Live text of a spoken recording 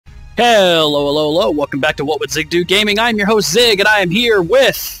Hello, hello, hello. Welcome back to What Would Zig Do Gaming. I'm your host, Zig, and I am here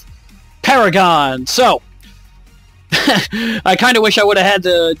with Paragon. So, I kind of wish I would have had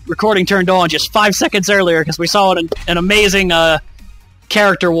the recording turned on just 5 seconds earlier, because we saw an amazing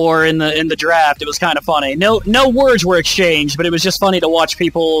character war in the draft. It was kind of funny. No words were exchanged, but it was just funny to watch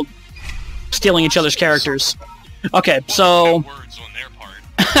people stealing each other's characters. Okay, so... words on their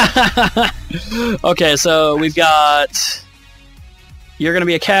part. Okay, so we've got... You're going to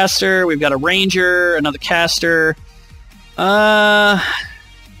be a caster. We've got a ranger, another caster. I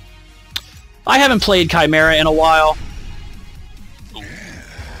haven't played Khaimera in a while.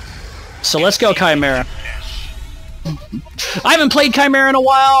 So let's go Khaimera. I haven't played Khaimera in a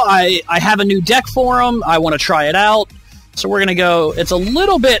while. I have a new deck for him. I want to try it out. So we're going to go... It's a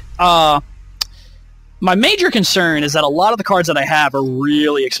little bit... my major concern is that a lot of the cards that I have are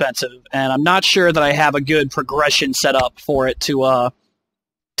really expensive, and I'm not sure that I have a good progression set up for it to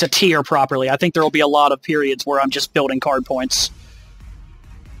tier properly. I think there will be a lot of periods where I'm just building card points.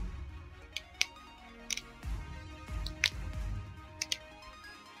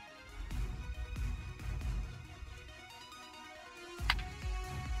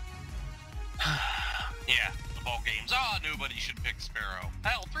 Yeah, the ball games. Oh, nobody should pick Sparrow.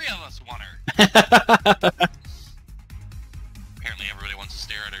 Hell, 3 of us want her. Apparently everybody wants to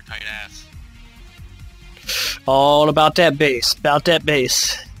stare at her tight ass. All about that base. About that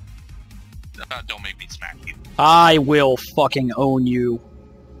base. Don't make me smack you. I will fucking own you.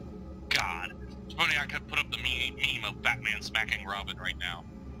 God. It's funny I could put up the meme of Batman smacking Robin right now.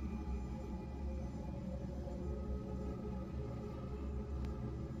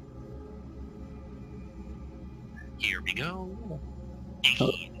 Here we go.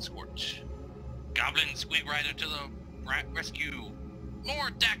 Scorch. Goblin Squid Rider to the rescue. More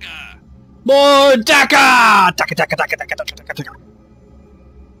Daka! More Daka! Daka, Daka, Daka, Daka, Daka, Daka, Daka.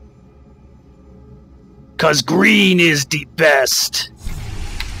 'Cause green is the best.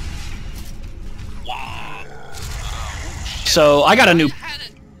 Wow. So, I got a new...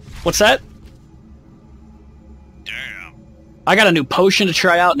 What's that? Damn. I got a new potion to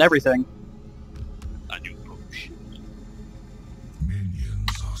try out and everything. A new potion. Minions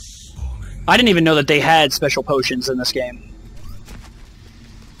are spawning. I didn't even know that they had special potions in this game.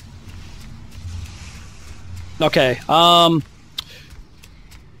 Okay, I'm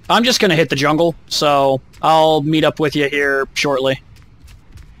just gonna hit the jungle, so I'll meet up with you here shortly.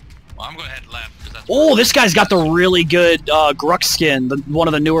 Well, I'm gonna head left. Oh, this guy's got the really good Grux skin, one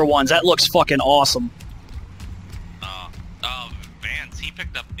of the newer ones. That looks fucking awesome. Vance, he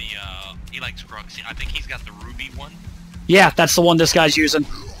picked up the, he likes Grux. I think he's got the ruby one. Yeah, that's the one this guy's using.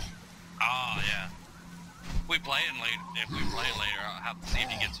 Oh, yeah. If we play it later, I'll have to see if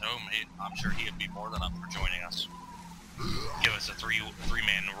he gets home. I'm sure he'd be more than up for joining us. Give us a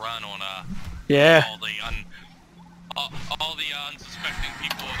three-man run on Yeah. all the unsuspecting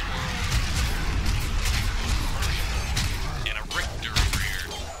people of the world. And a Richter over here.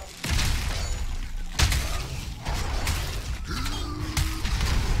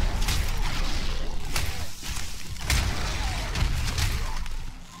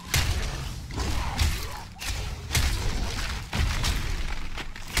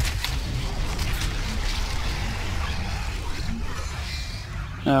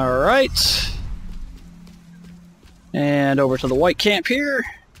 Alright. And over to the white camp here.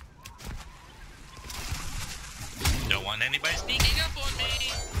 Don't want anybody sneaking up on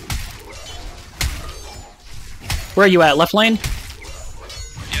me. Where are you at? Left lane?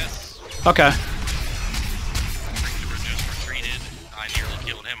 Yes. Okay. Richter just retreated. I nearly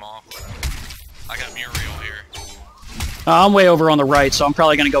killed him off. I got Muriel here. I'm way over on the right, so I'm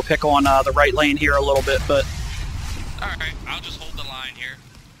probably going to go pick on the right lane here a little bit, but... Alright, I'll just hold the line here.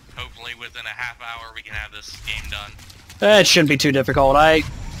 Hopefully within a half hour we can have this game done. It shouldn't be too difficult. I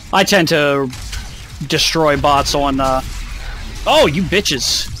tend to destroy bots on... Oh, you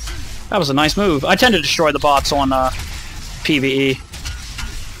bitches! That was a nice move. I tend to destroy the bots on PvE.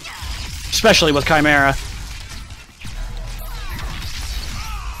 Especially with Khaimera.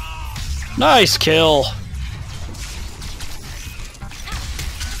 Nice kill!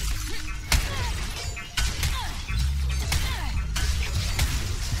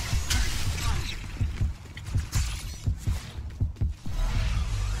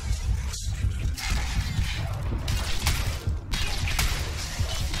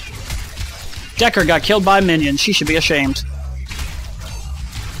 Decker got killed by minions. She should be ashamed.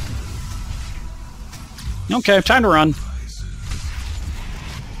 Okay, time to run.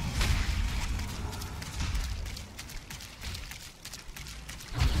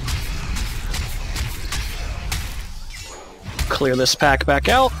 Clear this pack back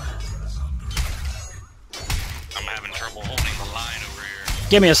out.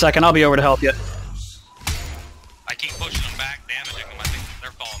 Give me a second, I'll be over to help you. I keep pushing them back, damaging them. I think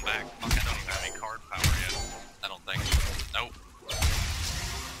they're falling back. Fuck, I don't even have any card power yet. I don't think. Nope.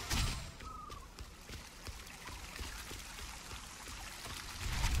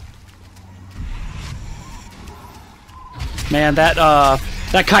 Man, that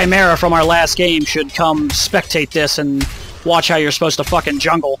Khaimera from our last game should come spectate this and watch how you're supposed to fucking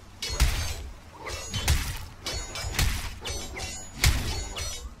jungle.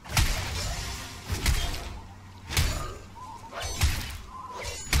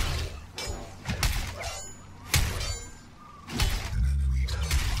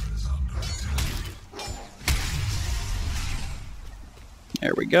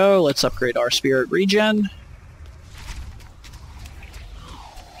 There we go. Let's upgrade our spirit regen.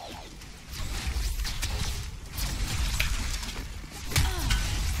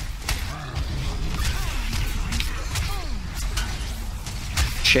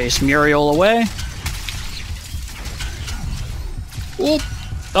 Chase Muriel away. Oop.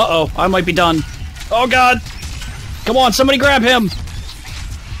 Uh-oh, I might be done. Oh god! Come on, somebody grab him!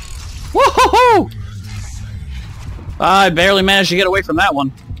 Woohoo! I barely managed to get away from that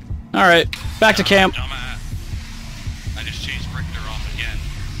one. Alright, back to camp. I just chased Richter off again.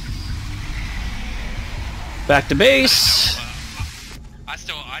 Back to base. I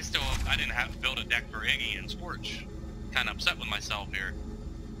didn't have to build a deck for Iggy and Scorch. Kind of upset with myself here.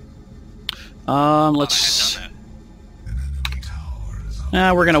 Let's...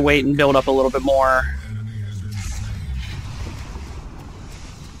 we're gonna wait and build up a little bit more.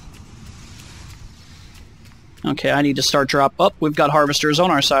 Okay, I need to start drop up. We've got harvesters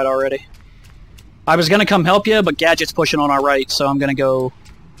on our side already. I was gonna come help you, but Gadget's pushing on our right, so I'm gonna go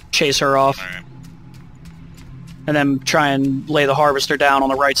chase her off. Right. And then try and lay the harvester down on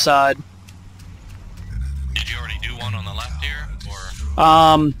the right side. Did you already do one on the left here,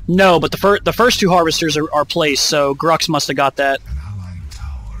 or? No, but the first two harvesters are placed, so Grux must have got that.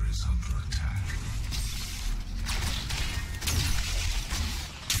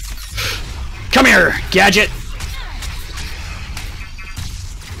 Come here, Gadget!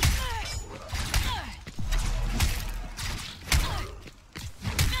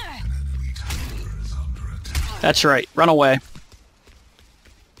 That's right, run away.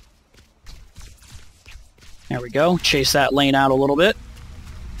 There we go, chase that lane out a little bit.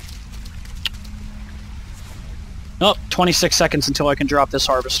 Oh, 26 seconds until I can drop this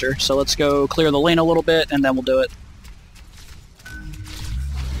harvester, so let's go clear the lane a little bit and then we'll do it.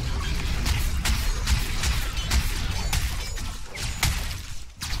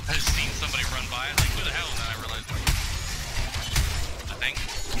 I just seen somebody run by it, like, who the hell? And then I realized, I think,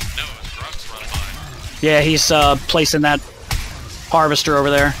 no, it was Grux run by. Yeah, he's placing that harvester over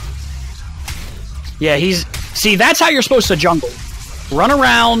there. Yeah, he's... See, that's how you're supposed to jungle. Run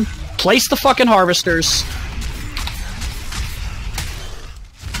around, place the fucking harvesters.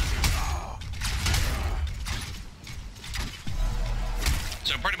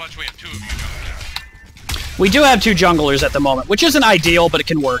 So pretty much we have two of you now. We do have two junglers at the moment, which isn't ideal, but it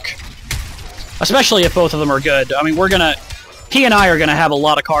can work. Especially if both of them are good. I mean, we're gonna... He and I are gonna have a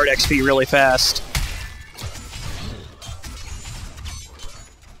lot of card XP really fast.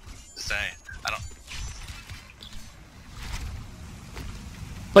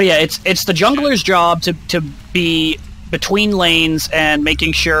 But yeah, it's the jungler's job to be between lanes and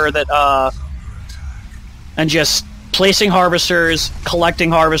making sure that and just placing harvesters, collecting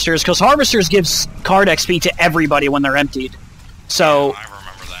harvesters, because harvesters gives card XP to everybody when they're emptied. So yeah, I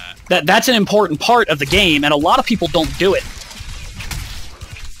remember that. That's an important part of the game, and a lot of people don't do it.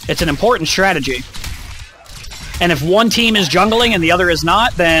 It's an important strategy. And if one team is jungling and the other is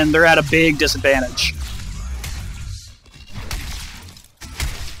not, then they're at a big disadvantage.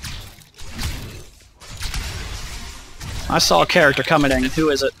 I saw a character coming in.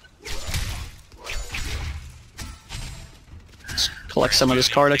 Who is it? Let's collect some of this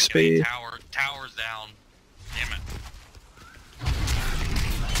card XP. Tower's down. Damn it.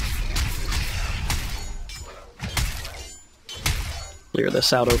 Clear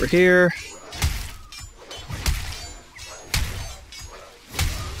this out over here.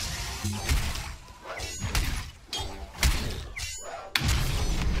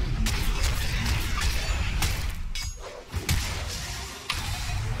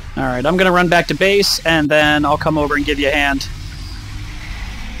 Alright, I'm gonna run back to base, and then I'll come over and give you a hand.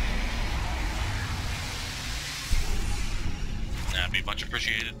 That'd be much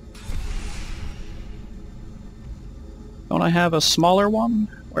appreciated. Don't I have a smaller one?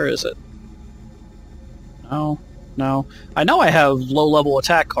 Where is it? No, no. I know I have low-level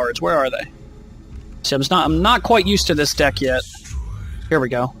attack cards. Where are they? See, I'm not quite used to this deck yet. Here we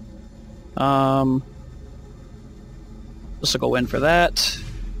go. This will go in for that.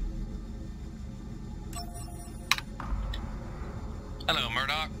 Hello,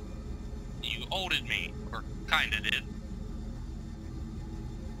 Murdoch. You ulted me, or kinda did.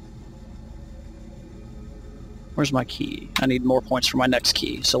 Where's my key? I need more points for my next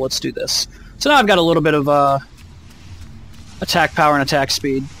key, so let's do this. So now I've got a little bit of attack power and attack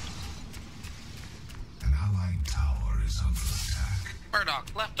speed. An allied tower is under attack. Murdoch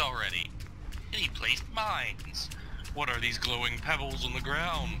left already. He placed mines. What are these glowing pebbles on the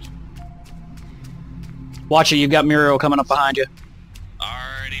ground? Watch it, you've got Muriel coming up behind you.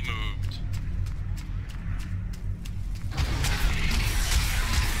 Already moved.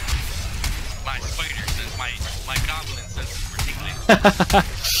 My spider says my goblin senses were tingling.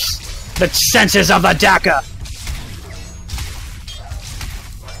 The senses of the Daka!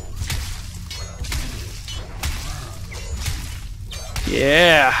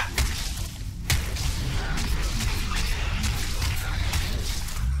 Yeah.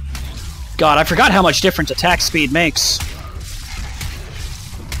 God, I forgot how much difference attack speed makes.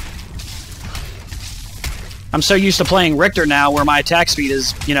 I'm so used to playing Richter now, where my attack speed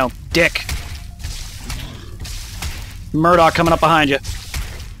is, you know, dick. Murdoch coming up behind you. Yep,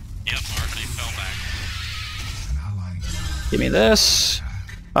 already fell back. Give me this.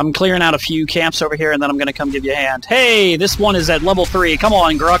 I'm clearing out a few camps over here, and then I'm going to come give you a hand. Hey, this one is at level 3. Come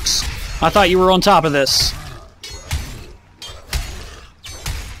on, Grux. I thought you were on top of this.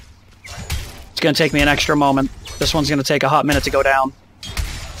 It's going to take me an extra moment. This one's going to take a hot minute to go down.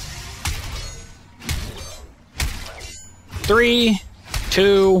 3,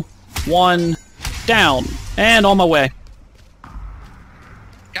 2, 1, down. And on my way.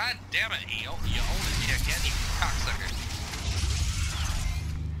 God damn it, you olded me again, you cocksucker.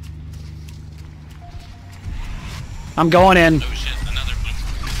 I'm going in. Oh shit, another blip.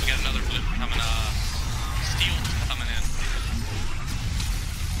 We got another blip coming, steel coming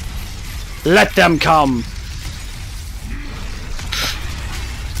in. Let them come.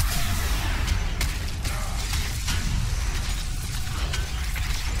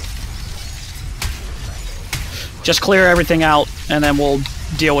 Just clear everything out, and then we'll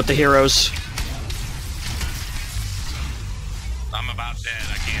deal with the heroes. I'm about dead,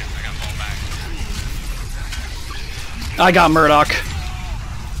 I got fall back. I got Murdoch.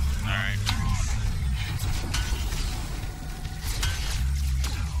 Alright.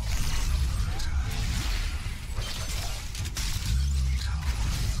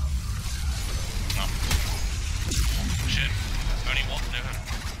 Oh. Shit. Only one.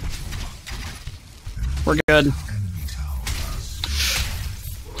 We're good.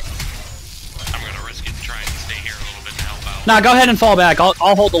 I'm gonna risk it and try and stay here a little bit to help out. Nah, go ahead and fall back.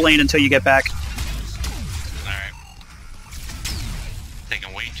 I'll hold the lane until you get back. Alright.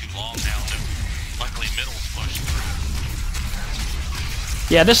 Taking way too long now. Luckily, middle's pushed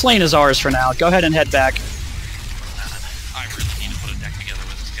through. Yeah, this lane is ours for now. Go ahead and head back. I really need to put a deck together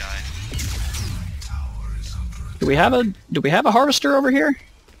with this guy. Do we have a harvester over here?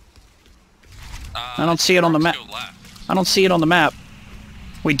 I don't see it on the map. I don't see it on the map.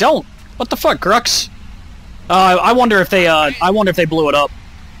 We don't. What the fuck, Grux? I wonder if they blew it up.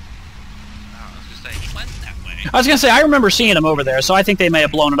 He went that way. I was gonna say I remember seeing them over there, so I think they may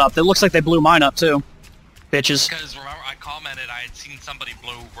have blown it up. It looks like they blew mine up too. Bitches. Because remember, I commented I had seen somebody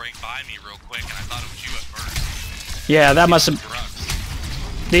blow right by me real quick, and I thought it was you at first. Yeah, that must have.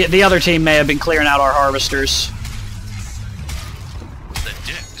 The other team may have been clearing out our harvesters. The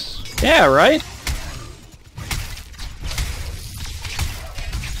dicks. Yeah, right.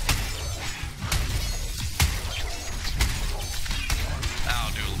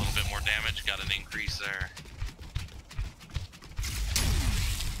 That'll do a little bit more damage. Got an increase there.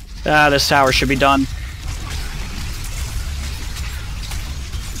 Ah, this tower should be done.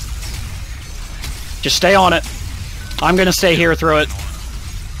 Just stay on it. I'm gonna stay here through it.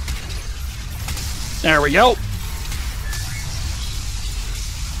 There we go.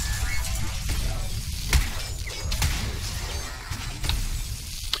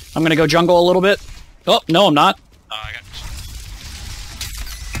 I'm gonna go jungle a little bit. Oh, no, I'm not. I got...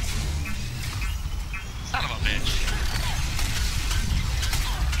 Son of a bitch.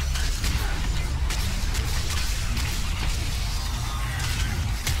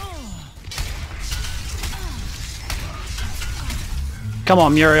 Come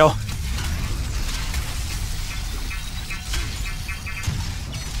on, Muriel.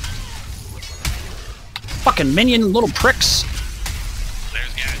 Fucking minion little pricks.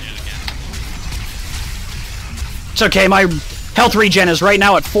 There's Gadget again. It's okay, my health regen is right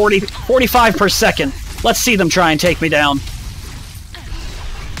now at 45 per second. Let's see them try and take me down.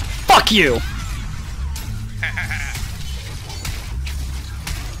 Fuck you!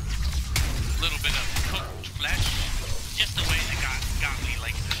 Little bit of cooked flesh, just the way they got me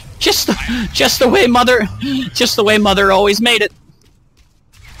like this. Just the way mother always made it.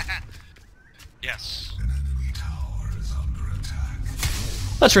 Yes. An enemy tower is under attack.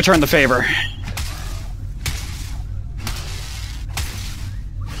 Let's return the favor.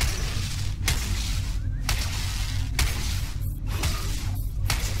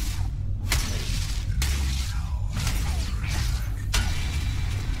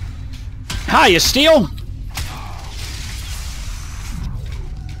 Hi, you steal.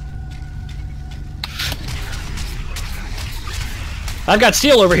 I've got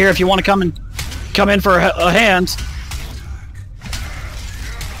steel over here if you want to come in for a hand.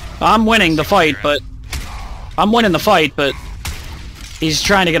 I'm winning the fight, but he's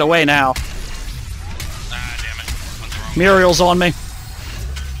trying to get away now. Ah, damn it. Went the wrong way. Muriel's on me.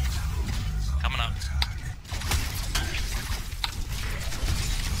 Coming up.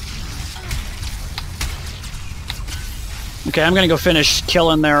 Okay, I'm gonna go finish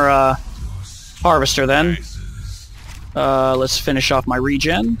killing their harvester then. Let's finish off my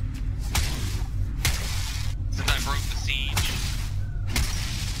regen. Since I broke the siege.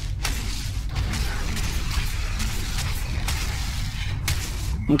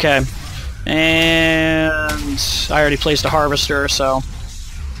 Okay, and I already placed a harvester, so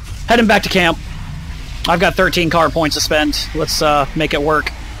heading back to camp. I've got 13 card points to spend. Let's make it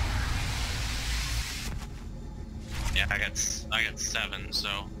work. Yeah, I got 7, so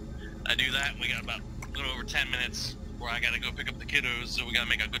I do that. We got about a little over 10 minutes where I gotta go pick up the kiddos, so we gotta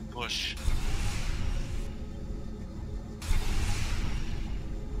make a good push.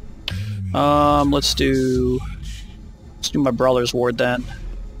 Let's do my brother's ward then.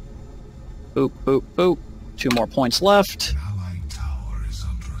 Boop, boop, boop. 2 more points left. Allied tower is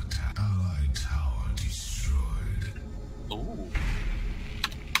under attack. Allied tower destroyed. Ooh.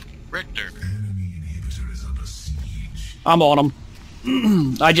 Richter. Enemy inhibitor is under siege. I'm on him.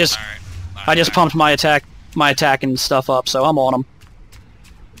 I just pumped my attack and stuff up, so I'm on him.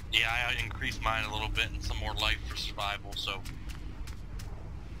 Yeah, I increased mine a little bit and some more life for survival, so...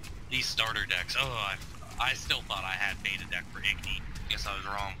 These starter decks, I still thought I had beta deck for Igni. Guess I was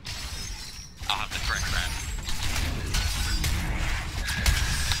wrong. I'll have to correct that.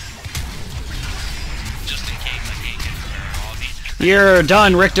 Just in case I can't get through all these... You're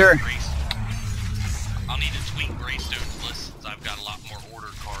done, Richter. I'll need to tweak Greystone's list since I've got a lot more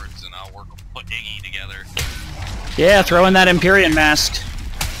order cards, and I'll put Iggy together. Yeah, throw in that Empyrean mask.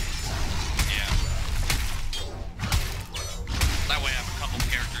 Yeah. That way I have a couple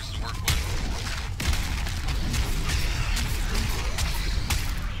characters to work with.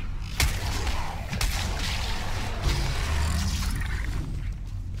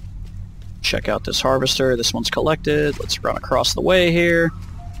 Check out this harvester. This one's collected. Let's run across the way here.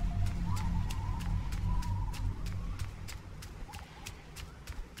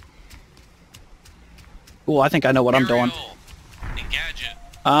 Ooh, I think I know what I'm doing. Engadget.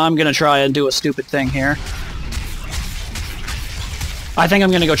 I'm gonna try and do a stupid thing here. I think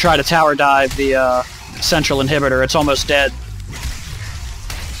I'm gonna go try to tower dive the central inhibitor. It's almost dead.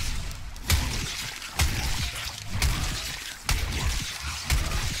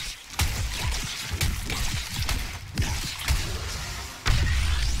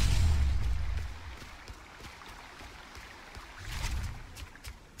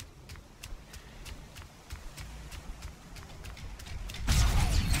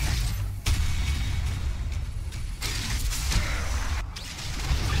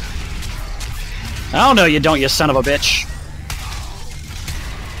 Oh no, you don't, you son of a bitch.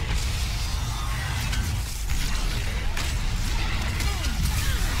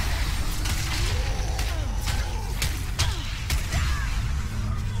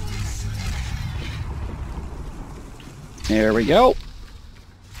 There we go.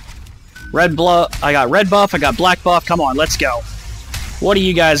 Red bluff. I got red buff, I got black buff. Come on, let's go. What are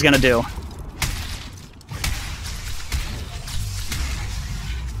you guys gonna do?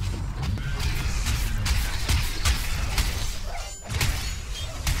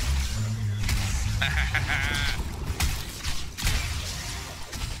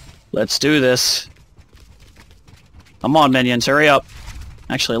 Let's do this. Come on, minions, hurry up.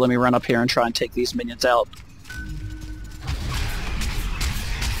 Actually, let me run up here and try and take these minions out.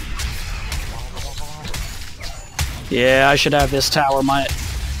 Yeah, I should have this tower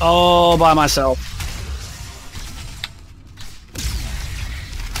all by myself.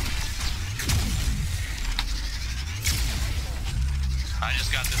 I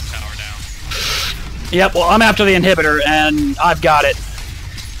just got this tower down. Yep, well, I'm after the inhibitor, and I've got it.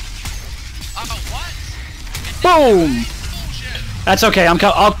 Boom! Bullshit. That's okay. What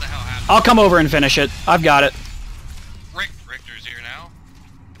the hell happened? I'll come over and finish it. I've got it. Richter's here now.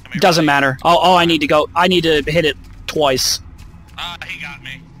 Come here, Doesn't buddy. matter. All I need to go. I need to hit it twice. He got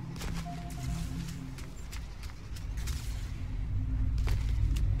me.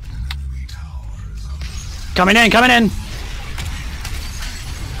 Enemy tower is under Coming in. Coming in.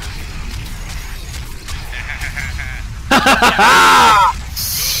 Good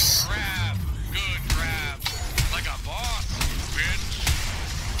grab. Like a boss, bitch.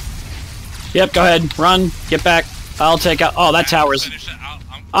 Yep. Go ahead. Run. Get back. I'll take out. Oh, that tower's. Finish it.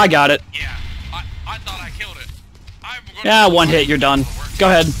 I got it. Yeah, I thought I killed it. I'm gonna Yeah, one hit. You're done. Go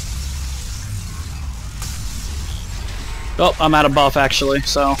ahead. Oh, I'm out of buff actually.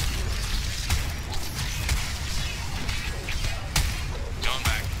 So. Going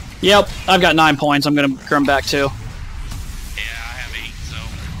back. Yep. I've got 9 points. I'm gonna come back too. Yeah, I have 8,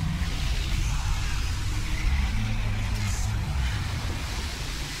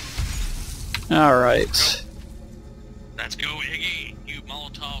 so. All right. Let's go, Iggy. You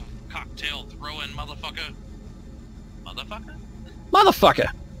Molotov cocktail throwing motherfucker. Motherfucker?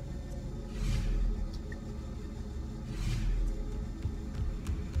 Motherfucker.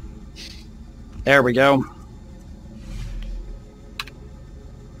 There we go.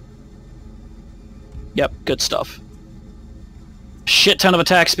 Yep, good stuff. Shit ton of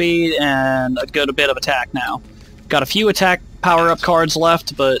attack speed and a good bit of attack now. Got a few attack power-up cards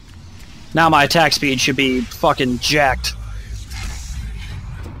left, but now my attack speed should be fucking jacked.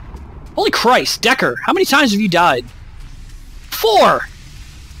 Holy Christ, Decker, how many times have you died? 4!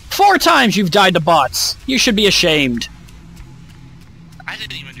 4 times you've died to bots. You should be ashamed. I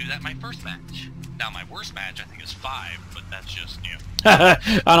didn't even do that my first match. Now my worst match I think is 5, but that's just, you know. I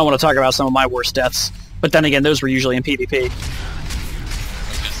don't want to talk about some of my worst deaths. But then again, those were usually in PvP. I was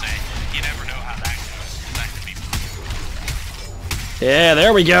gonna say, you never know how that goes. That could be. Yeah,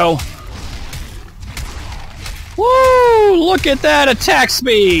 there we go. Woo! Look at that attack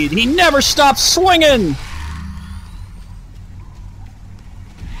speed! He never stops swinging!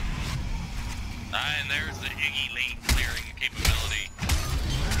 And there's the Iggy lane clearing capability.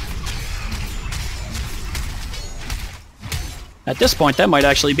 At this point, that might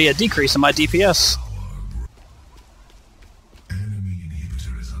actually be a decrease in my DPS. enemy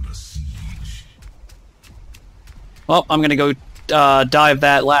inhibitor is under siege. Well, I'm gonna go dive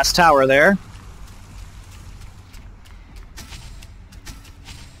that last tower there.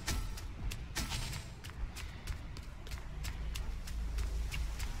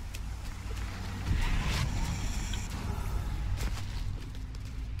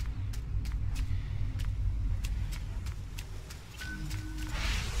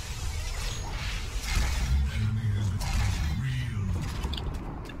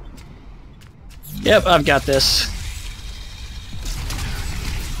 Yep, I've got this.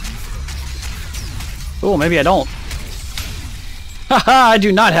 Oh, maybe I don't. Haha, I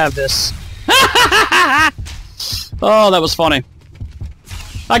do not have this. Oh, that was funny.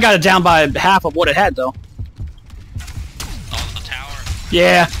 I got it down by half of what it had, though. Oh, the tower.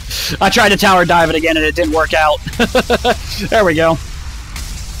 Yeah, I tried to tower dive it again and it didn't work out. There we go.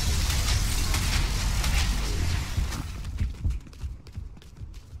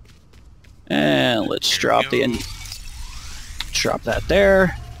 And let's drop drop that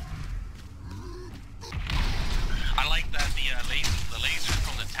there. I like that the lasers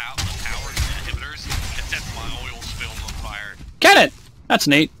from the tower inhibitors, it sets my oil spills on fire. Get it! That's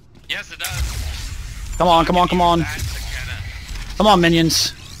neat. Yes, it does. Come on, come on, come on. That's the kinda. Come on,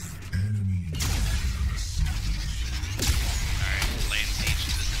 minions. Enemy Alright, laying siege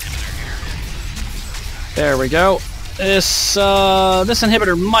to this inhibitor here. There we go. This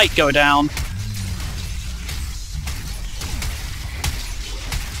inhibitor might go down.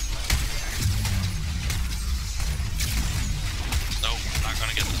 Nope, not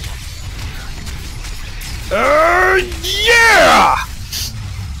gonna get this one. Yeah!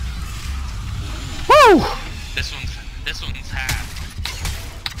 Woo! This one's half.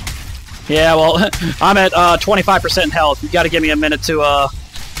 Yeah, well, I'm at 25% health. You gotta give me a minute to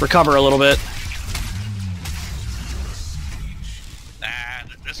recover a little bit.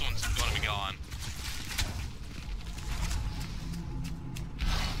 This one's gonna be gone.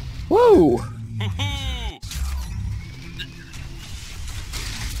 Woo! Woohoo!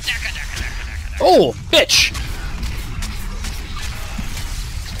 Oh, bitch!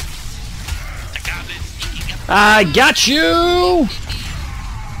 I got you!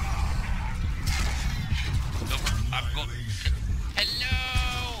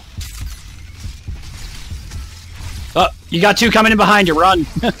 Hello! Oh, you got two coming in behind you. Run.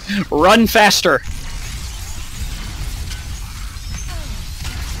 Run faster.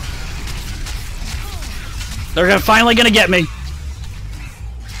 They're finally gonna get me.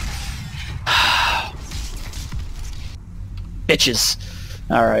 Bitches.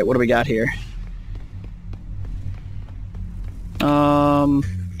 Alright, what do we got here?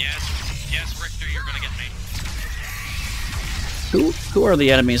 Yes, Richter, you're gonna get me. Who are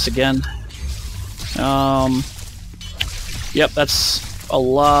the enemies again? Yep, that's a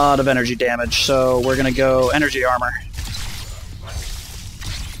lot of energy damage, so we're gonna go energy armor.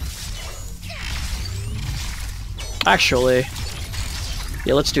 Actually,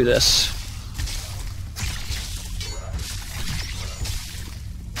 yeah, let's do this.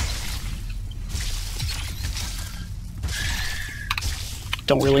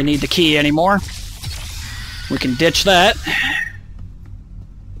 Don't really need the key anymore. We can ditch that.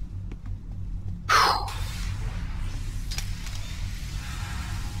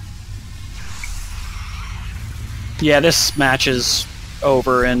 Yeah, this match is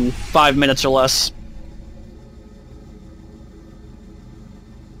over in 5 minutes or less.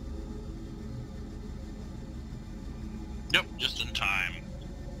 Yep, just in time.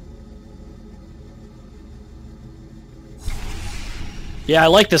 Yeah, I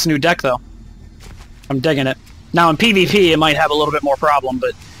like this new deck, though. I'm digging it. Now, in PvP, it might have a little bit more problem,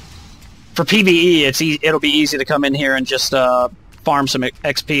 but for PvE, it'll be easy to come in here and just farm some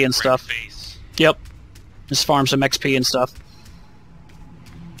XP and stuff. Face. Yep. Just farm some XP and stuff.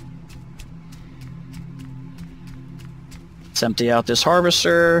 Let's empty out this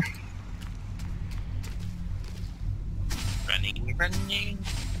harvester. Running.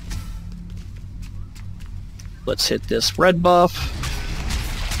 Let's hit this red buff.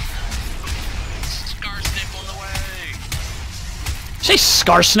 Scarsnick on the way. Say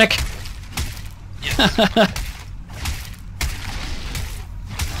Scarsnick. Yes.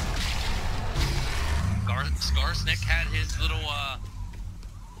 Scarsnick had his little,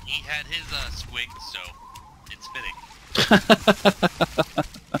 he had his, squig, so it's fitting.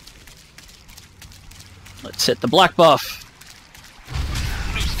 Let's hit the black buff.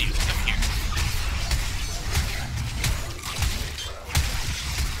 No, Steve, come here.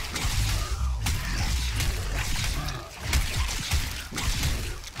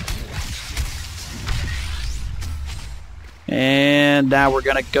 And now we're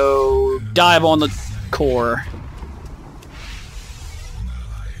gonna go dive on the core.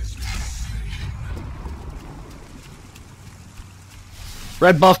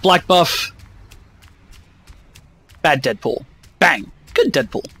 Red buff, black buff. Bad Deadpool. Bang. Good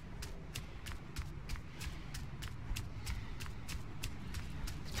Deadpool.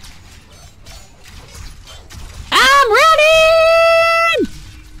 I'm running!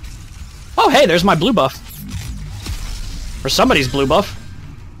 Oh, hey, there's my blue buff. Or somebody's blue buff.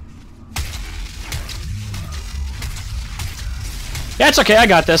 Yeah, it's okay, I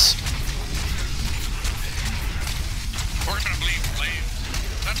got this. We're gonna bleed flames.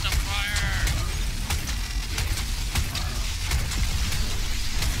 Set them fire.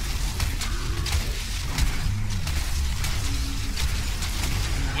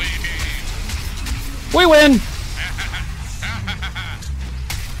 We win!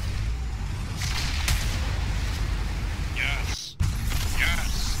 Yes.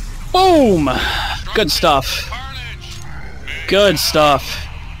 Yes. Boom! Good stuff. Good stuff.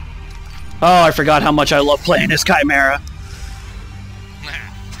 Oh, I forgot how much I love playing as Khaimera.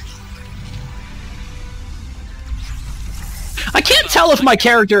 I can't tell if my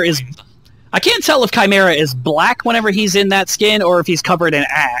character is... I can't tell if Khaimera is black whenever he's in that skin, or if he's covered in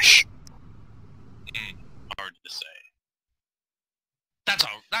ash. Hard to say. That's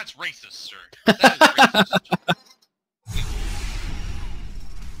racist, sir. That is racist.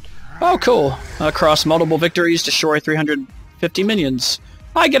 Oh, cool. Across multiple victories, destroy 350 minions.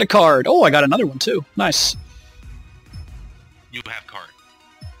 I get a card. Oh, I got another one, too. Nice. You have card.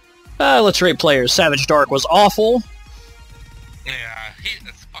 Let's rate players. SavageDark was awful. Yeah, he's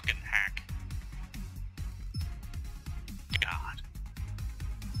a fucking hack. God.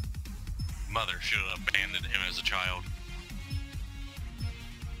 Mother should have abandoned him as a child.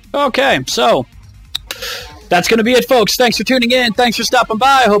 Okay, so... that's going to be it, folks. Thanks for tuning in. Thanks for stopping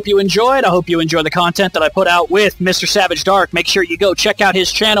by. I hope you enjoyed. I hope you enjoy the content that I put out with MrSavageDark. Make sure you go check out his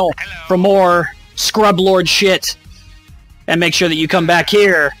channel for more Scrub Lord shit. And make sure that you come back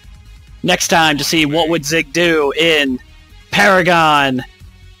here next time to see what would Zig do in Paragon.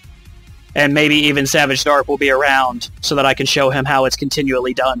 And maybe even SavageDark will be around so that I can show him how it's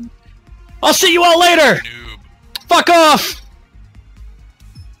continually done. I'll see you all later! Noob. Fuck off!